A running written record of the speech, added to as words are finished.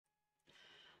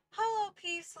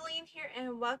Celine here,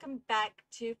 and welcome back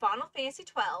to Final Fantasy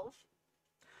 12.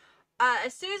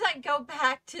 As soon as I go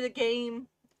back to the game,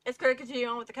 it's going to continue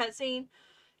on with the cutscene.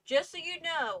 Just so you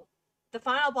know, the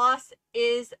final boss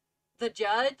is the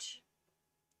judge,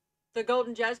 the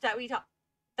golden judge that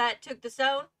took the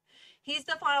stone. He's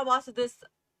the final boss of this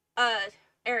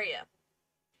area.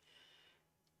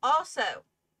 Also,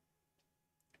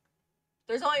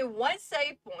 there's only one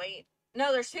save point.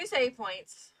 No, there's two save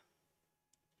points.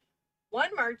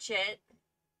 One merchant,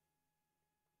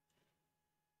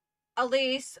 at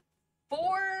least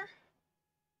 4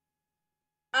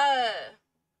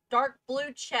 dark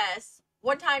blue chests,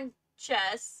 one-time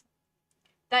chests,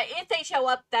 that if they show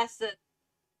up, that's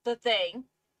the thing.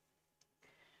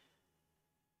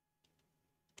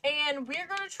 And we're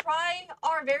going to try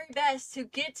our very best to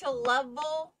get to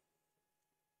level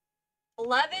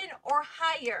 11 or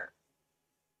higher.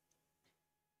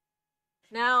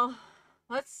 Now,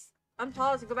 let's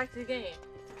unpause and go back to the game.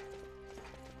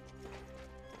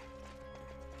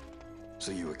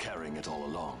 So you were carrying it all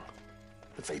along?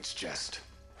 The Fate's chest?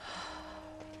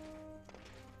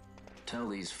 Tell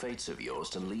these fates of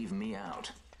yours to leave me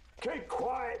out. Keep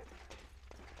quiet!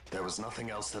 There was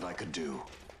nothing else that I could do.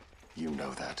 You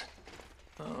know that.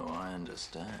 Oh, I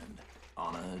understand.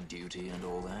 Honor, duty, and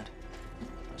all that.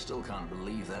 I still can't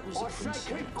believe that was a I say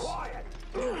princess. keep quiet!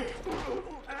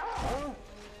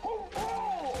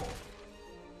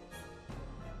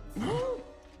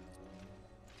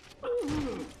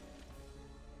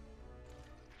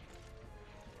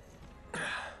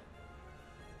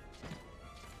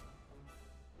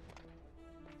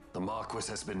 The Marquis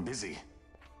has been busy.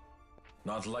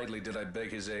 Not lightly did I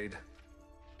beg his aid.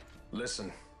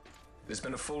 Listen, it's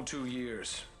been a full 2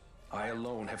 years. I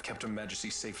alone have kept Her Majesty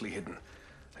safely hidden.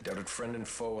 I doubted friend and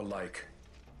foe alike.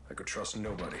 I could trust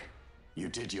nobody. You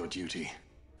did your duty,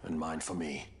 and mine for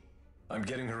me. I'm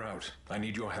getting her out. I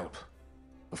need your help.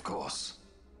 Of course.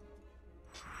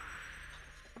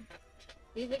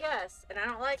 He's a guest, and I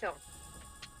don't like him.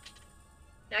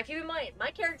 Now keep in mind,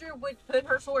 my character would put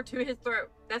her sword to his throat.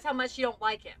 That's how much she don't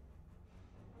like him.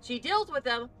 She deals with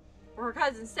him for her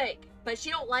cousin's sake, but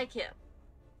she don't like him.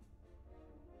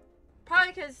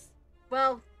 Probably because,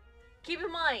 well, keep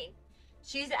in mind,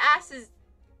 she's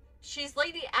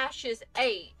Lady Ash's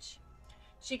age.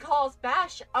 She calls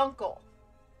Bash uncle.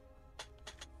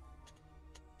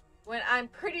 When I'm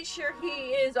pretty sure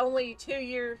he is only 2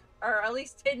 years, or at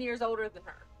least 10 years older than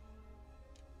her.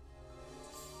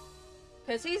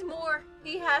 Because he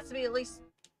has to be at least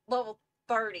level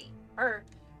 30, or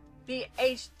be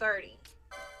age 30.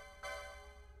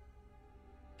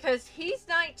 Because he's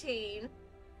 19,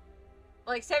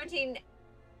 like 17,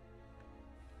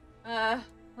 let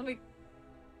me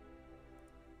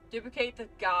duplicate the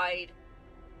guide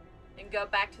and go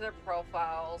back to their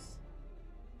profiles.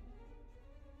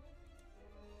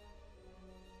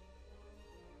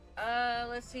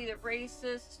 Let's see, the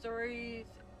racist stories.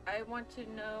 I want to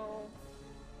know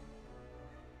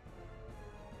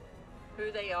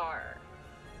who they are.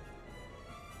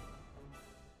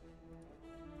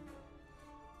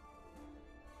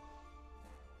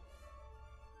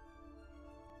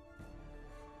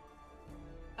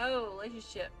 Oh,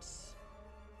 relationships.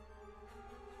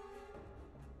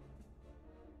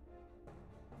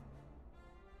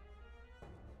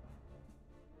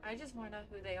 I just want to know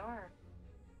who they are.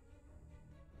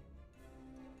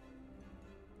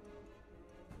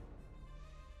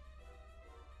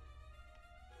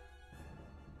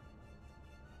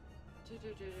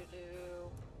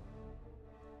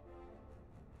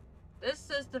 This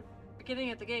is the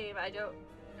beginning of the game. I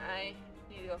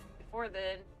need to go before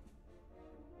then.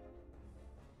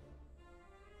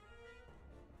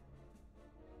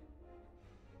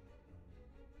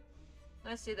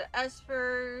 Let's see, the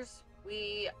espers.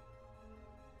 We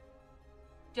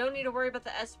don't need to worry about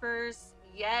the espers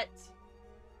yet.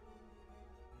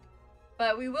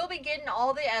 But we will be getting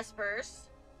all the espers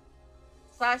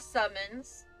 /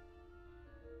 summons.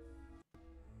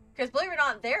 Because believe it or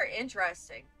not, they're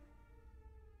interesting.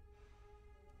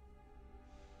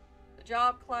 The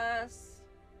job class.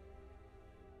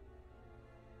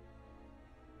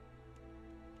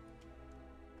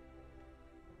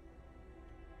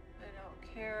 I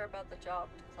don't care about the job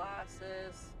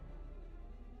classes.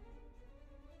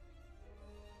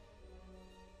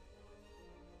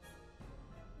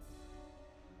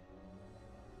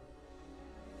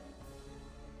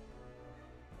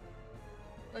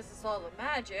 This is all the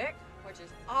magic, which is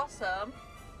awesome.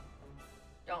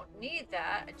 Don't need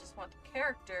that. I just want the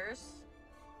characters.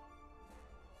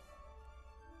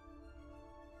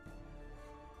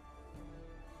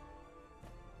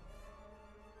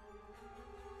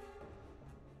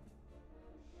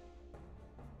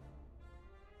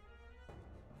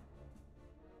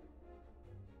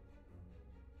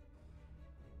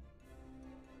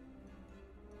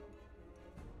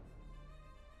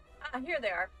 here they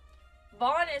are.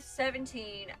 Vaughn is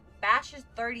 17. Bash is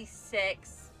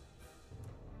 36.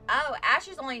 Oh, Ash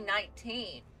is only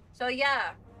 19. So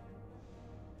yeah.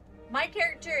 My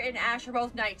character and Ash are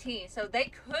both 19. So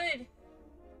they could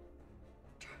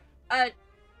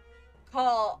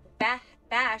call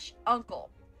Bash Uncle.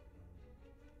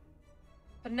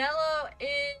 Pinello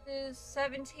is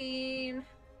 17.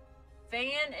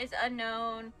 Van is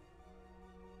unknown.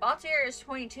 Baltier is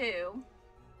 22.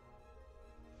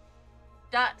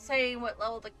 Not saying what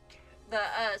level the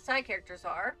side characters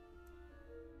are.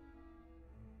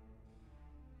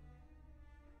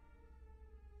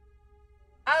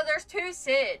 Oh, there's 2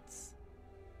 Sids.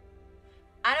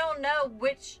 I don't know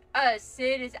which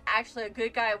Sid is actually a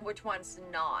good guy and which one's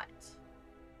not.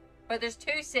 But there's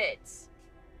 2 Sids.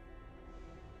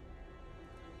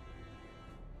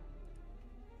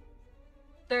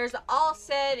 There's all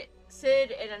Sid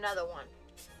and another one.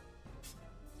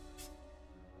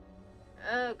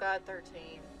 Oh god,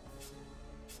 13.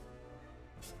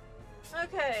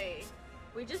 Okay.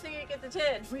 We just need to get the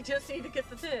 10. We just need to get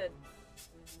the 10.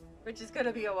 Which is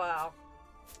gonna be a while.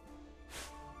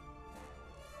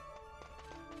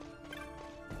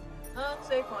 Oh,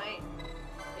 save point.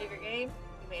 Save your game.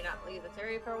 You may not leave this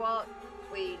area for a while.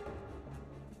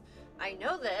 I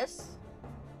know this.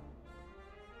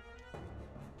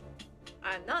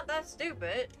 I'm not that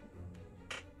stupid.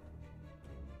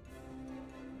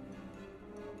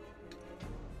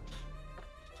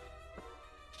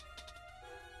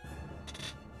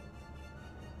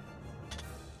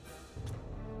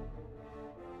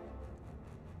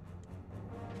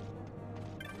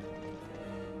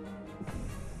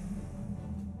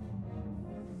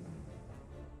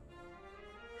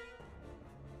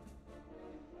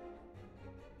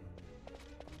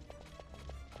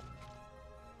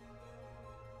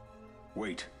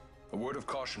 Wait. A word of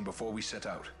caution before we set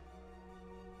out.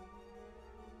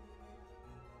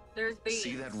 There's bees.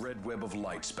 See that red web of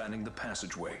light spanning the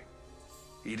passageway?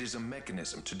 It is a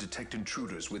mechanism to detect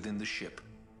intruders within the ship.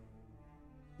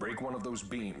 Break one of those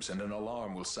beams and an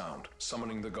alarm will sound,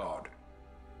 summoning the guard.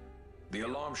 The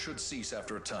alarm should cease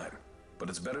after a time, but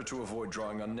it's better to avoid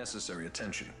drawing unnecessary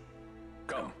attention.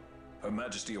 Come, Her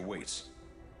Majesty awaits.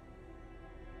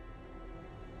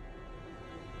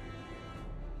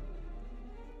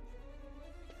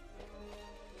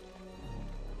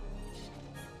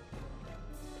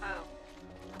 Oh.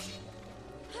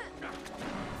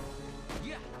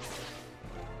 Yeah.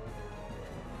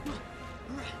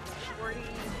 40.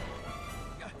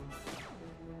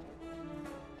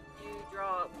 You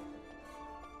drop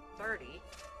 30.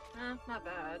 Not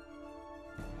bad.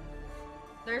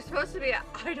 There's supposed to be an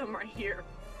item right here.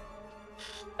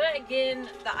 But again,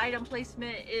 the item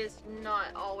placement is not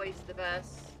always the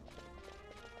best.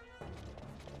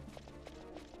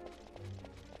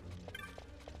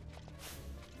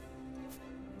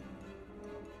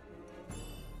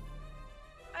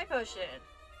 Eye potion.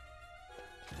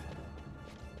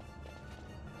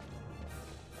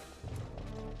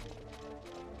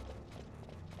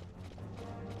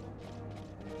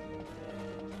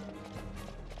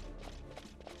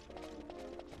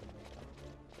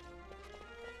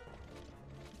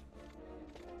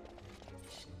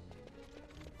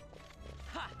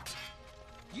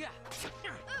 Yeah.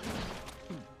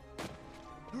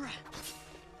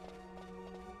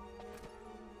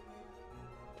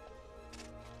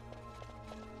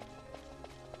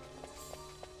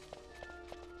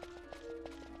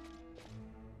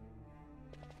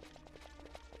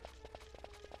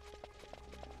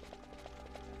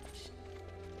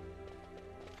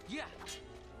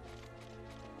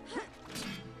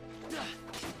 Yeah.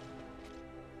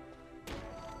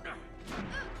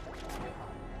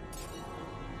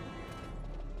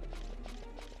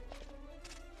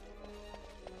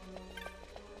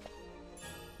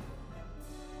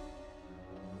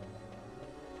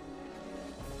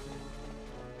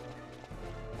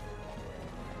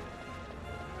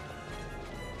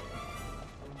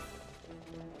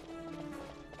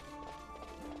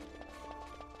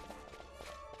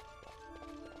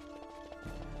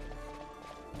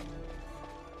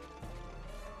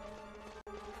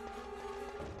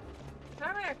 If I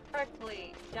remember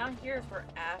correctly, down here is where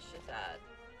Ash is at.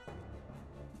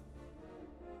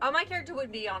 Oh, my character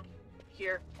would be on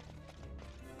here.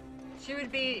 She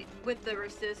would be with the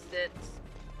resistance.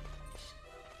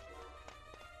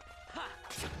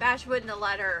 Bash wouldn't have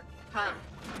let her come.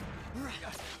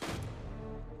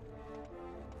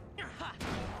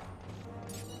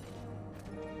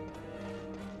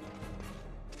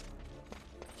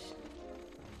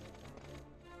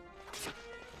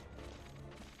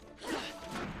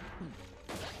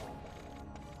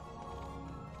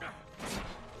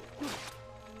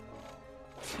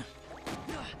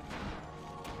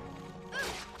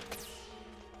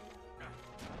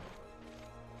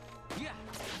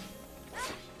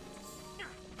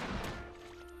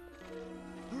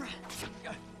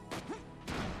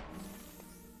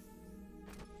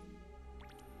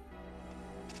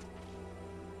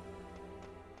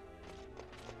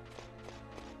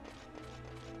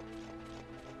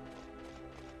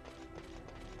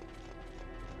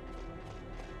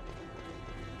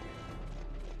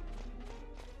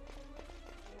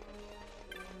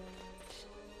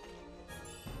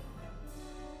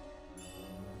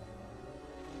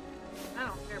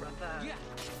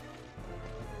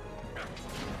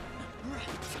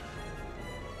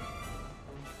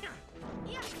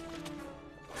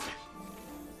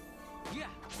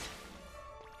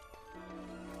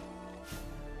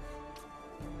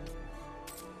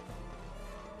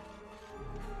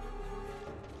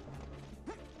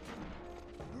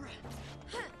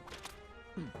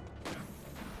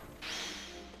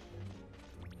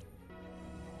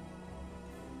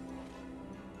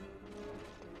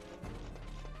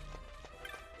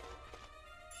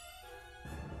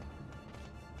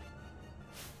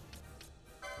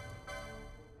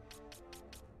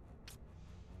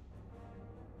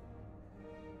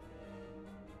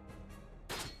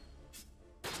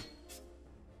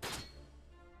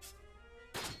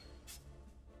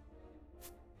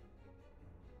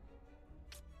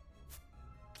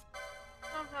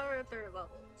 their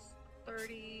levels?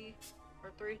 30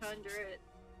 or 300.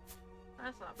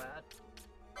 That's not bad.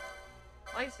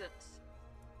 License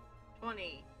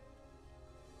 20.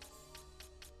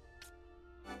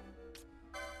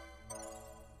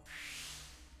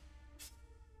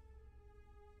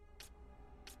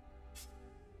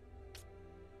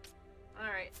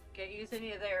 Alright, can't use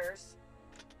any of theirs.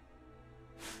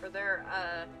 For their,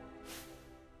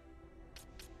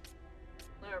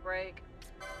 limit break.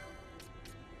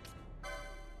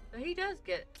 But he does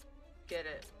get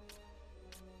it.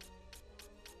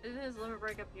 Isn't his limit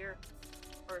break up here?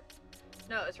 Or,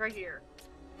 no, it's right here.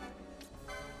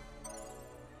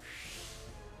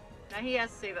 Now he has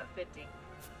to save up 50.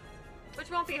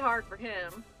 Which won't be hard for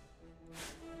him.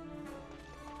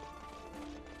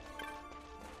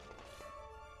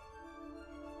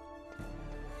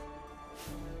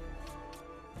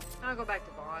 I'll go back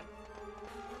to Vaughn.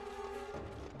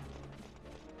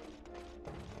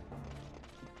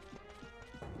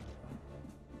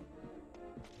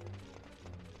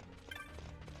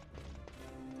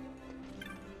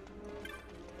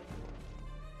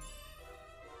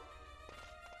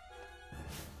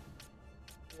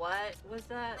 What was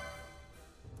that?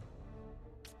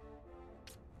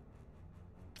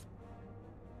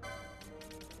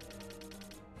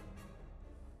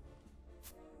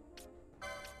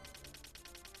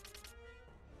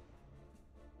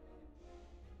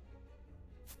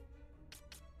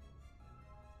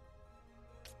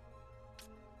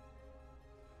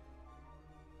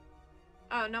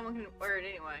 Oh, no one can wear it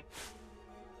anyway.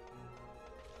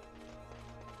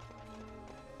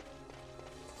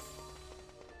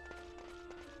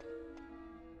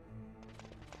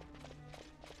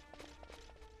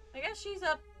 I guess she's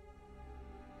up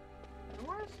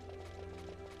north?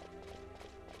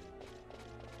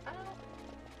 I don't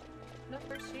know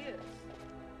where she is.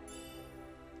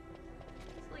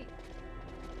 Sleep.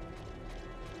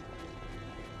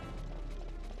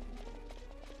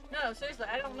 No, seriously,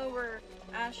 I don't know where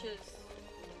Ash is.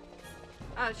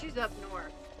 Oh, she's up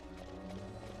north.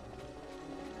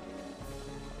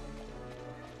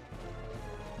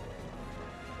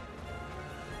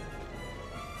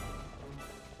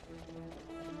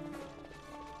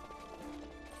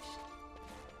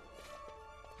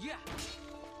 Yeah.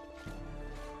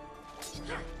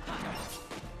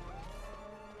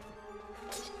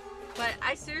 But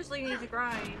I seriously need to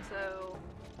grind, so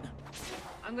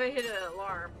I'm gonna hit an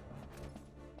alarm.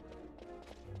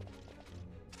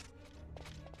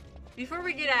 Before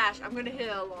we get Ash, I'm gonna hit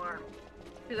an alarm.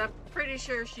 Because I'm pretty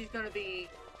sure she's gonna be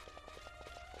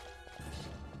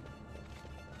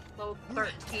level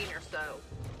 13 or so.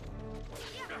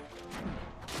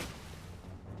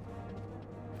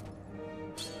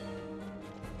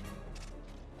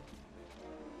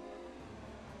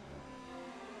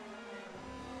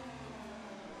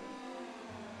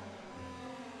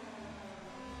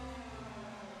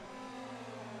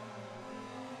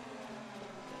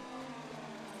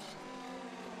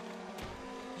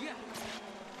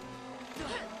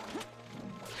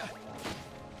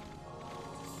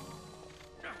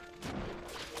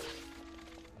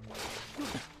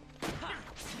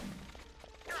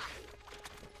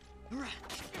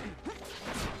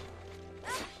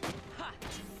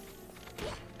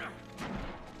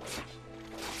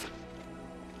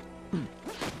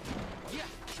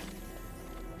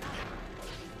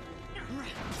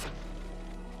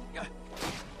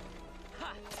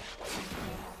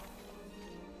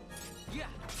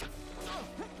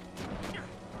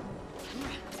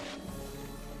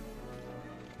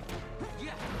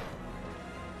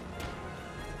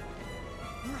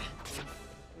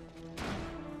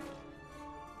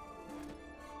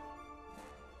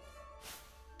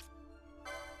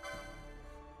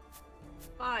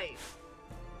 Five.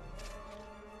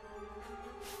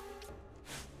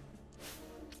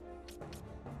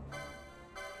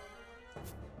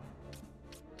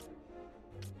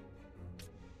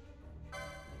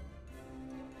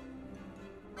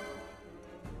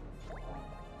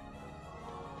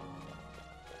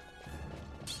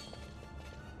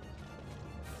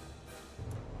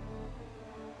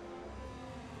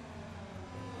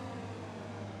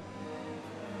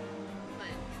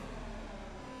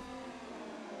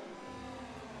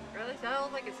 Really? Is that all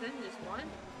I can send in just one?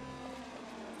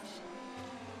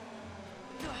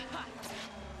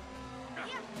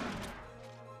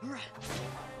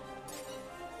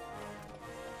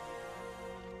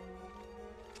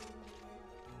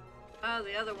 Oh,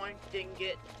 the other one didn't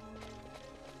get.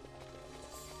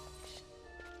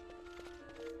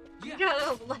 You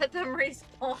gotta let them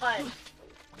respawn.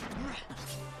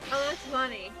 Oh, that's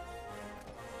funny.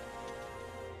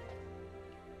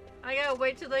 I gotta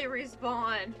wait till they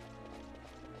respawn.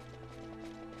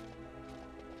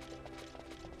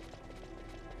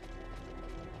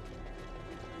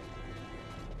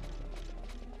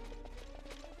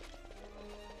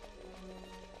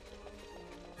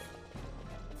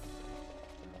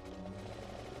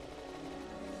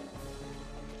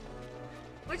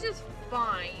 Which is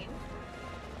fine.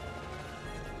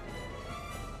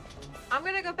 I'm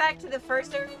gonna go back to the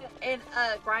first area and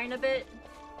grind a bit.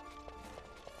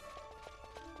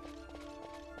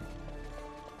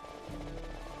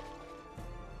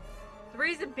 The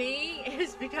reason being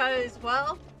is because,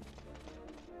 well,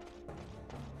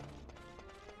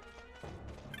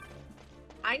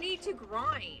 I need to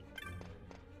grind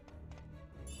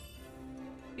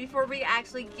before we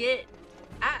actually get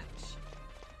Ash.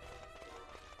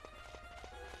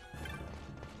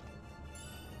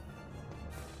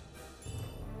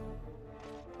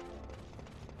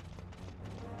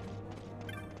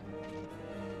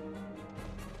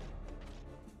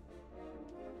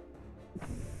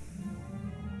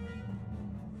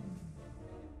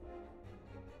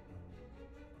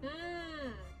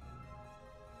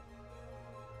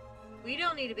 We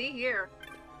don't need to be here.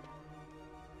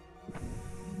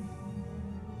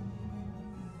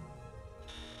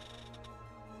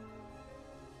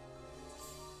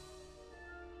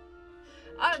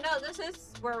 Oh no, this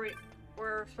is where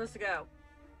we're supposed to go.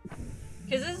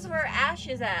 Because this is where Ash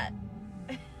is at.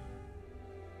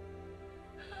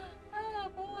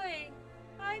 Oh boy.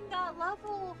 I'm not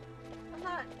level. I'm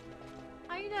not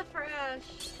high enough for Ash.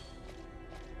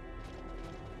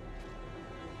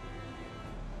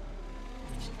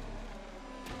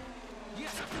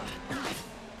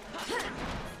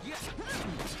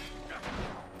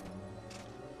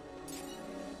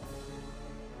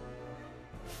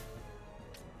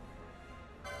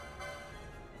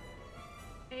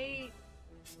 Eight,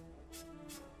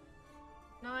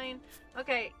 9.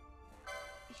 Okay,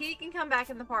 he can come back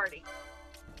in the party.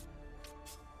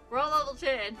 We're all level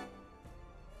 10.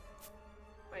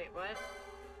 Wait, what?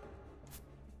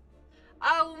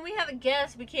 Oh, when we have a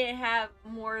guest, we can't have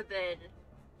more than...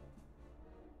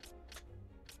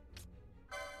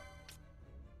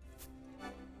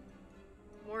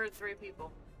 more than 3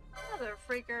 people. Mother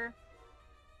freaker.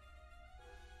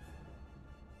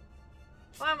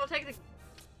 Fine, we'll take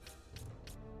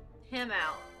him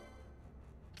out.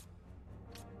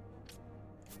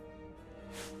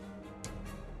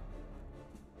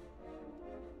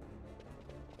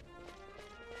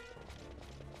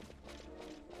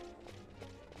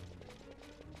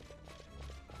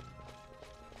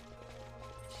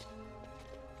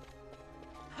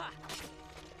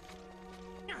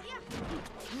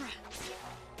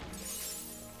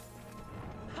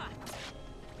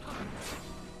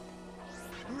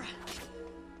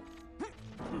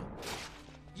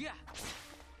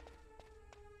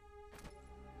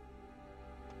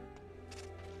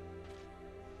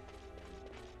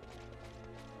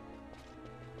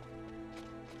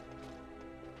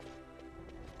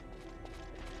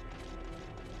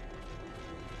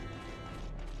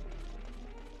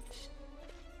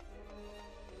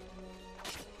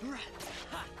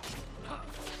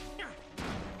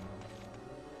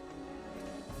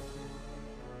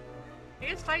 I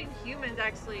guess fighting humans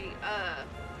actually, I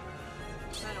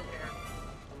don't care.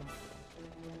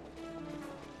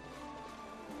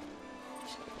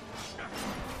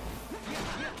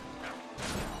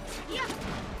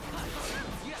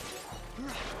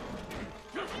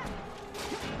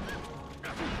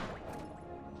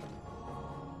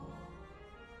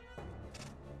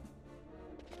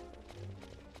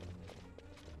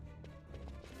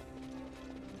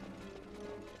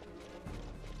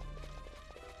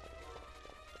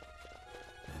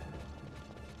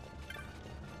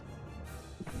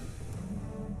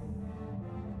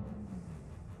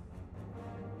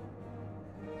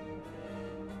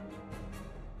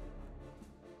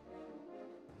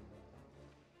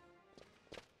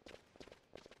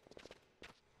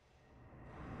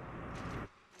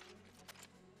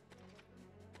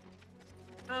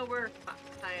 Oh, we're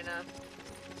high enough.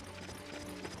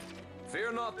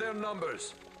 Fear not their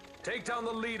numbers. Take down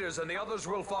the leaders and the others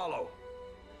will follow.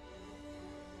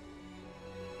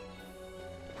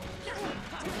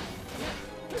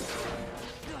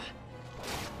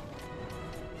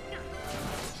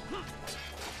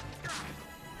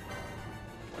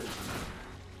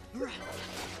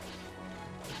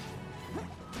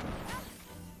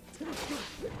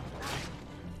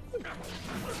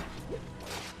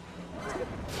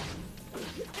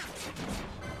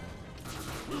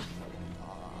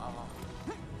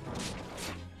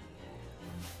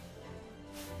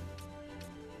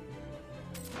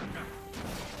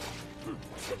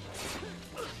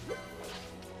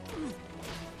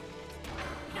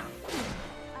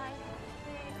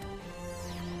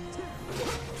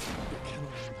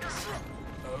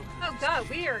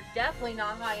 are definitely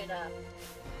not high enough.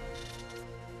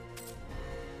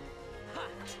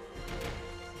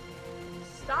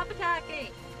 Stop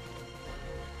attacking!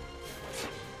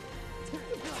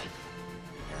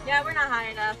 Yeah, we're not high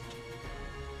enough.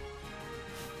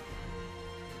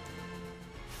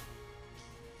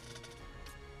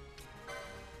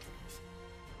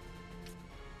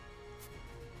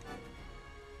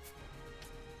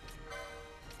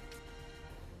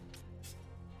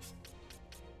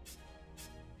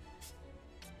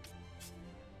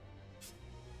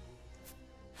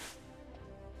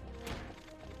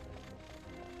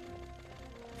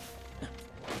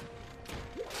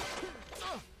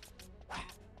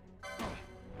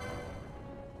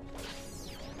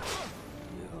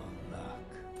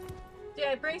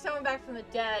 Yeah, bring someone back from the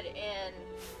dead and...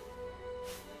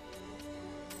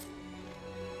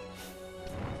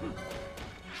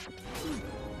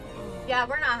 Yeah,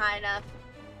 we're not high enough.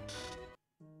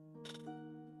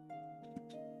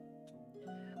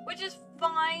 Which is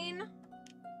fine.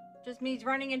 Just means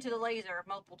running into the laser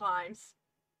multiple times.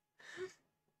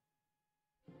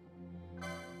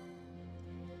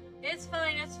 It's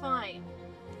fine, it's fine.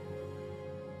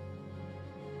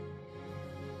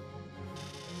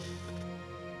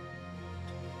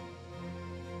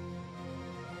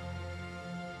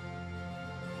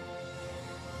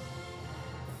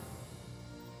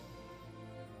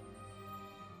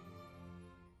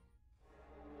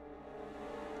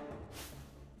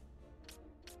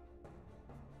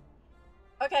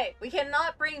 Okay, we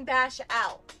cannot bring Bash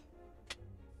out.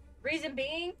 Reason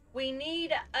being, we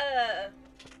need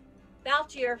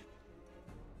Valtier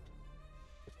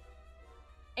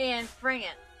and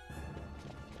Fran.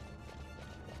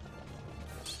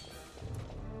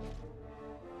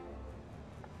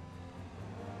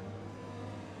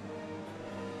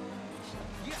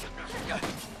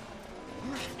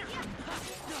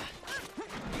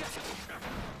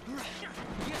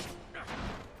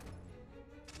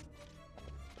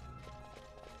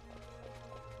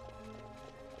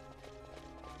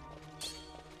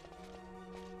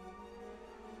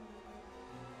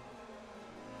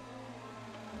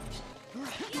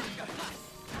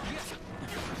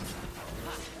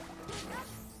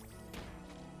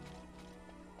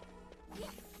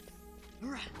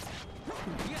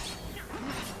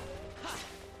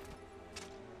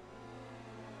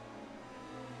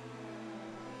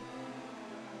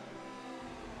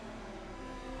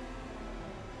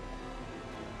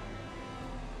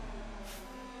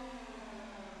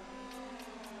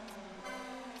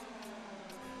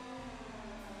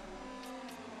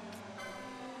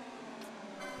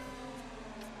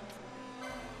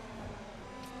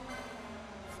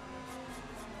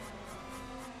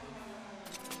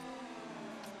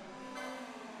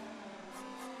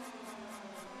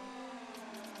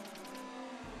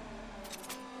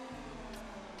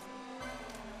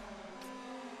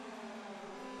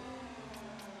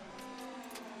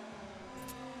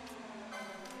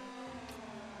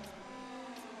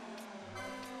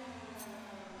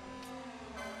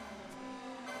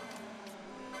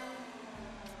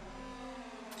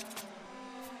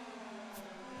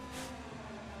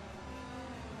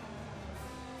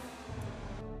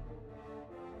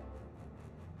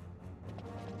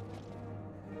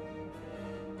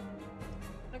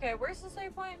 Okay, where's the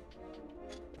save point?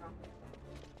 Oh.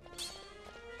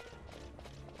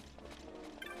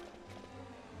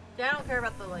 Yeah, I don't care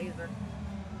about the laser.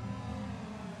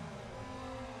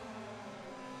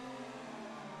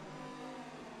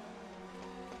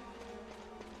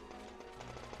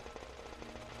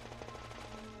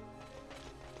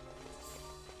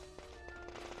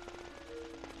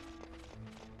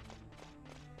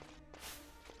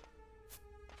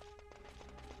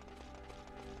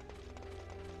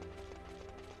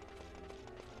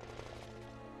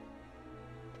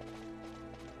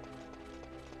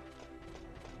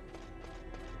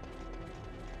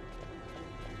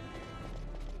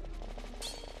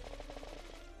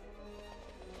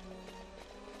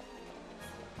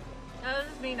 No,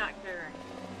 this is me not caring.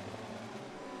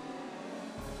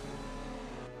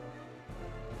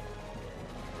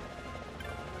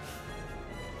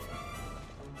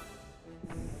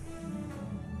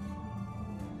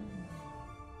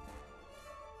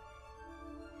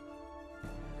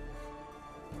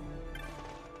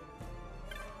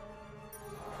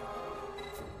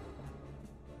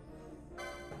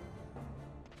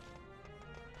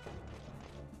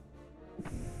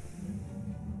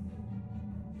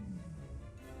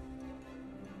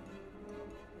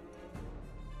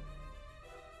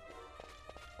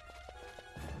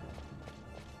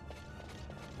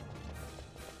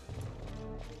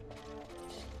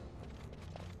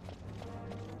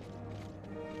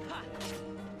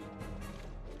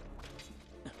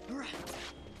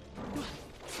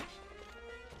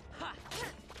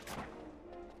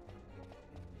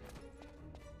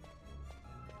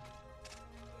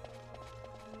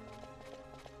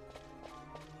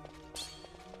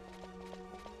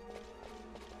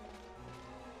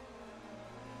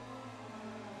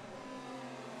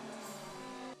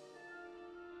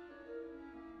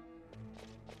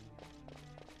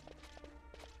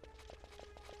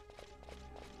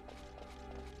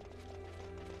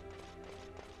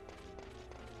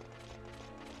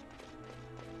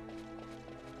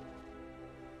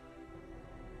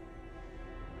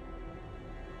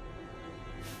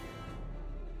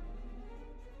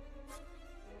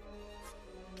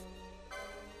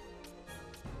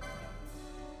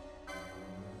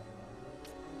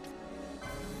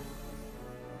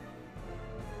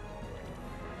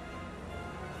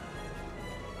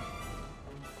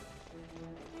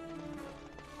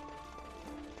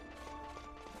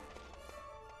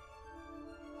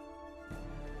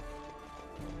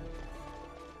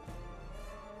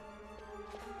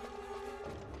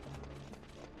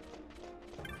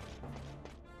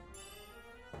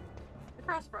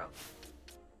 crossbow.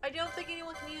 I don't think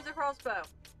anyone can use a crossbow.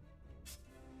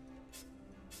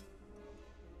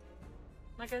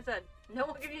 Like I said, no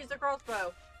one can use a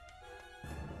crossbow.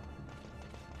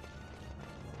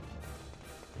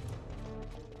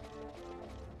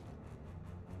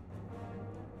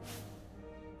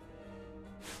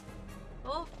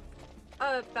 Well,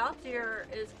 Baltier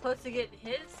is close to getting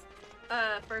his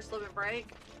first limit break.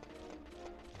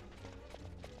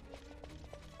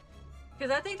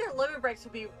 Because I think their limit breaks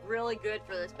would be really good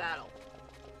for this battle.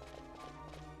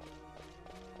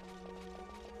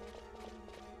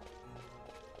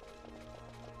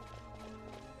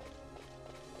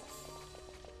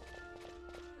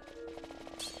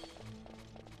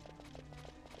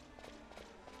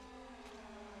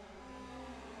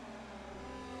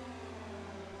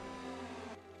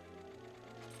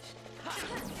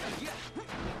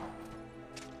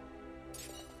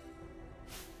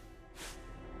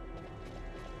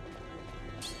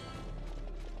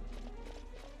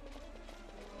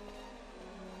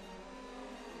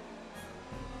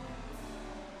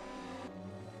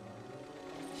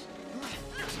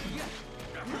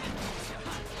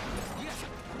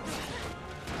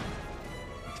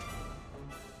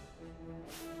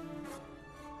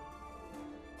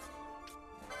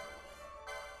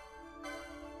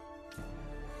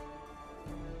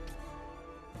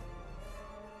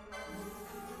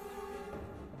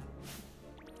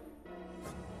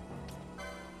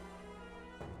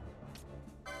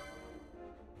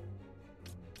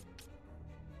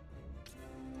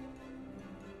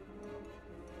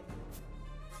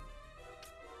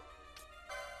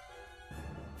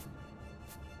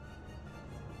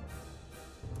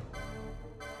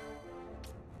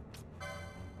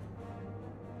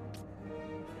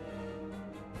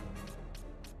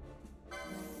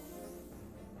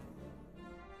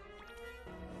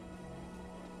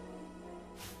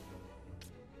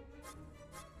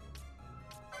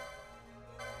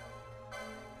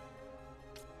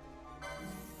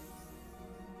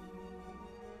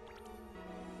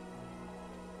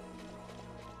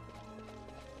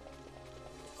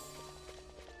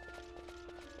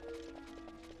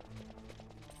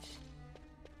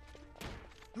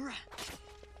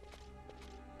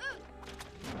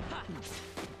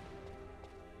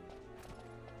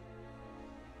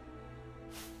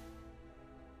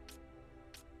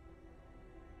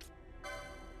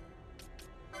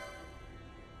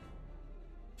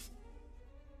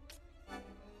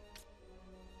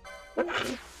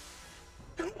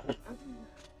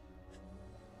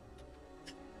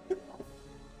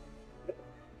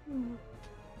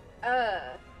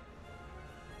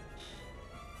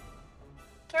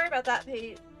 Sorry about that,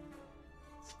 Pete.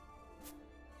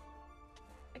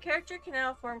 A character can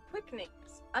now form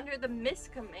quickenings under the Miss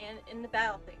command in the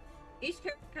battlefield. Each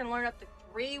character can learn up to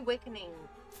 3 quickening.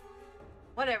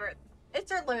 Whatever. It's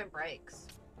their limit breaks.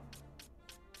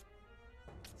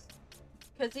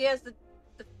 Because he has the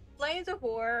Flames of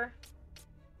War,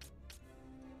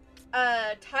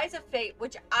 Ties of Fate,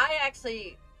 which I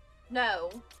actually know.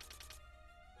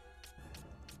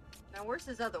 Now, where's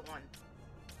his other one?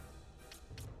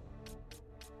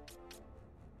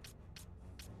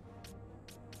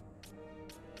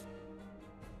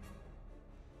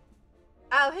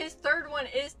 Oh, his third one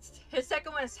is, his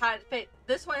second one is Ties of Fate.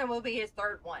 This one will be his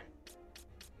third one.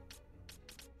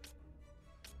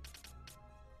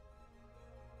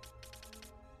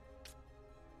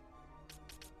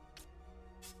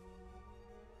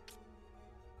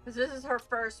 Because this is her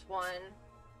first one.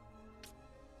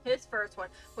 His first one.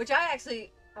 Which I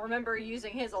actually remember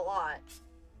using his a lot.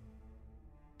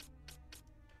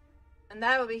 And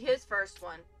that would be his first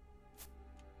one.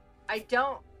 I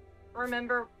don't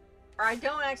remember, or I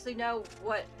don't actually know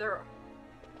what their,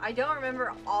 I don't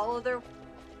remember all of their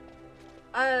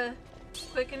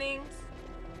quickenings.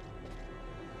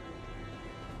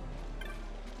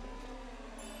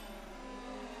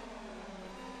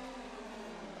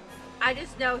 I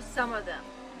just know some of them.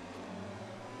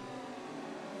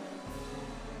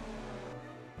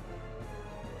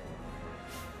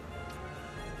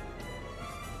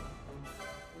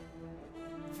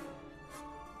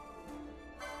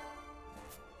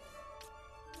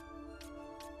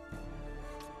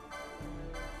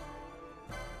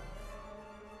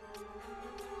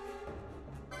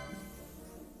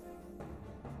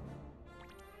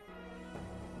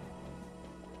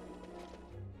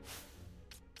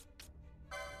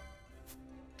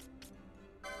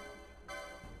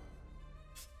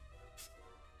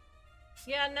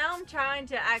 Yeah, now I'm trying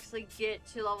to actually get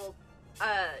to level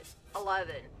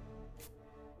 11.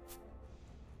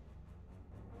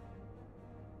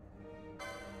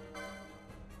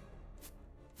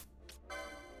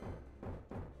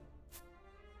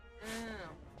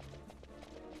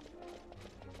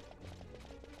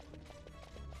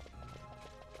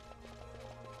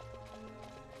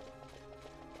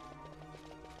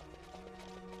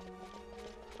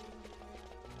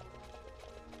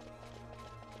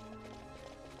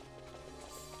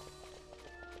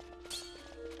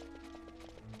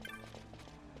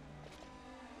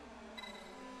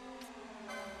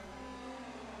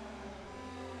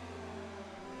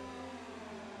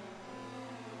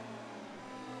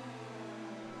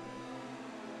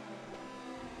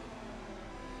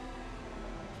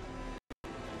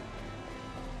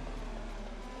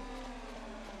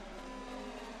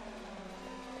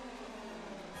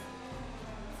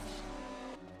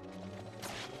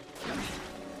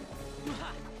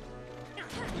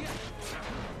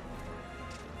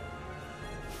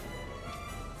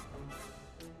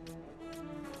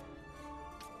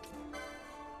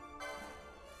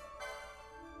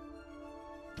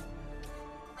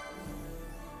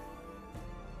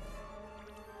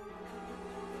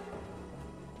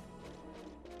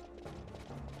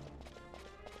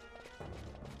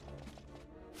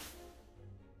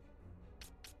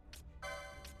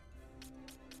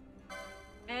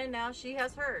 And now she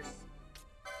has hers.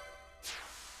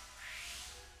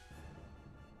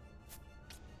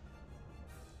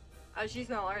 Oh, she's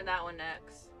gonna learn that one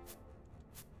next.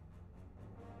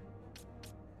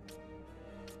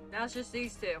 Now it's just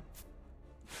these two.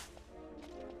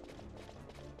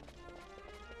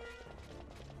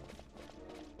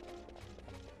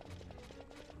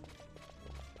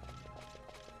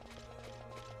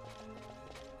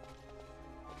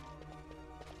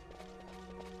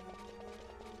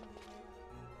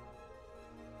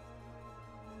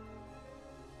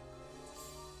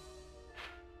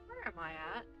 Where am I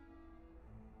at?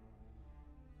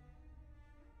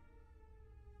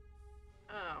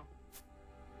 Oh.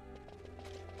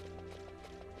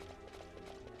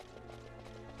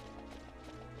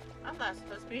 I'm not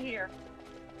supposed to be here.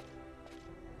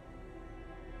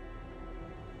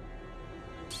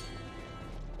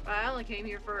 I only came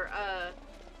here for,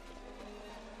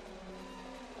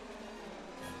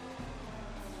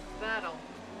 battle.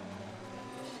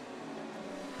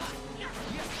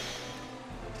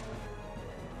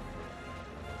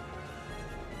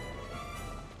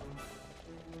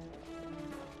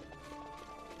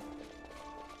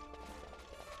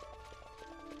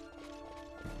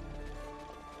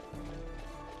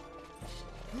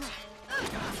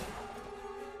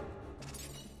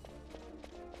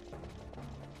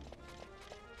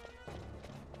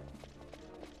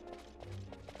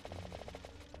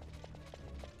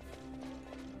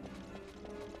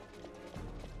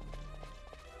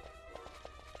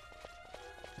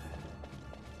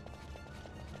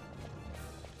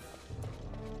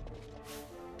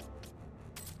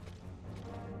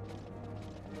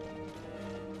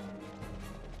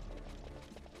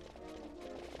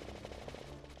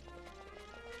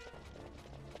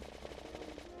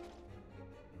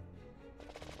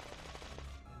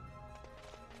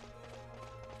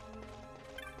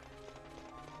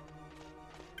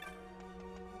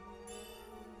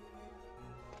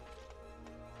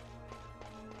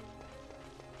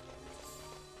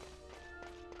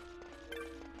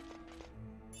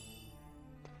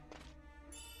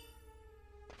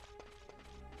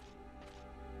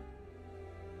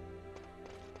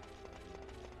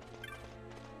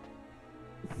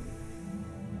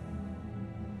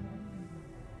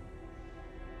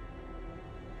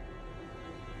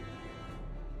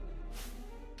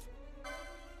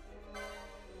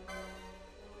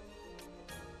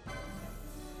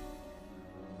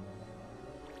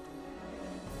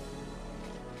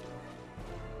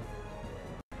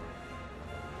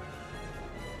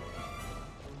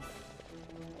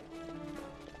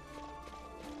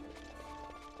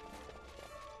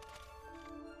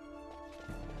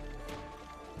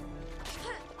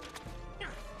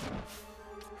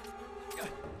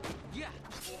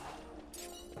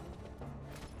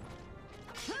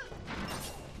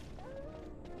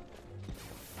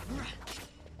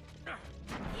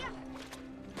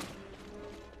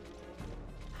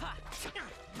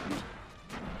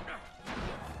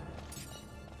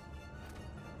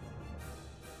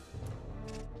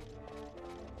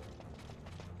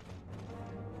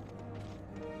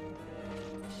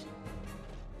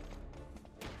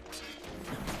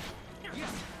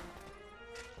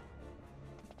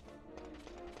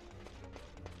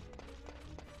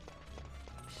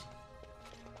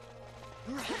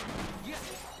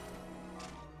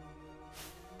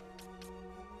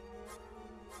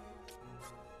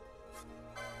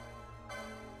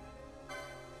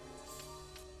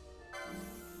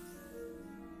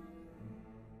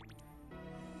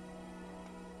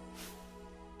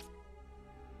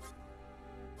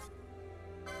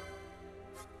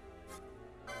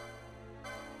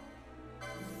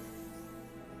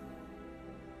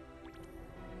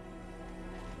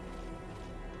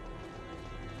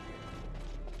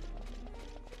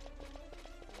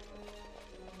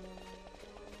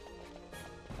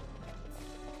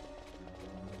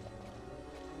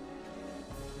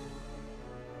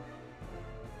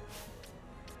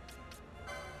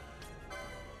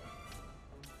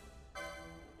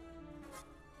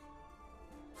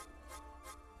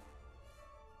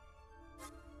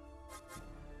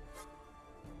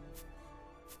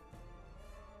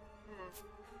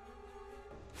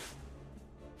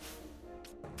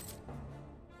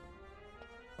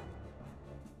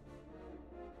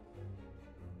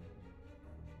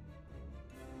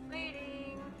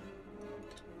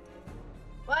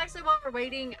 Well, actually, while we're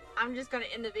waiting, I'm just going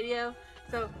to end the video.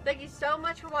 So, thank you so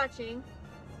much for watching.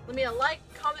 Leave me a like,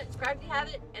 comment, subscribe if you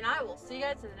haven't, and I will see you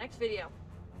guys in the next video.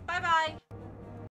 Bye-bye!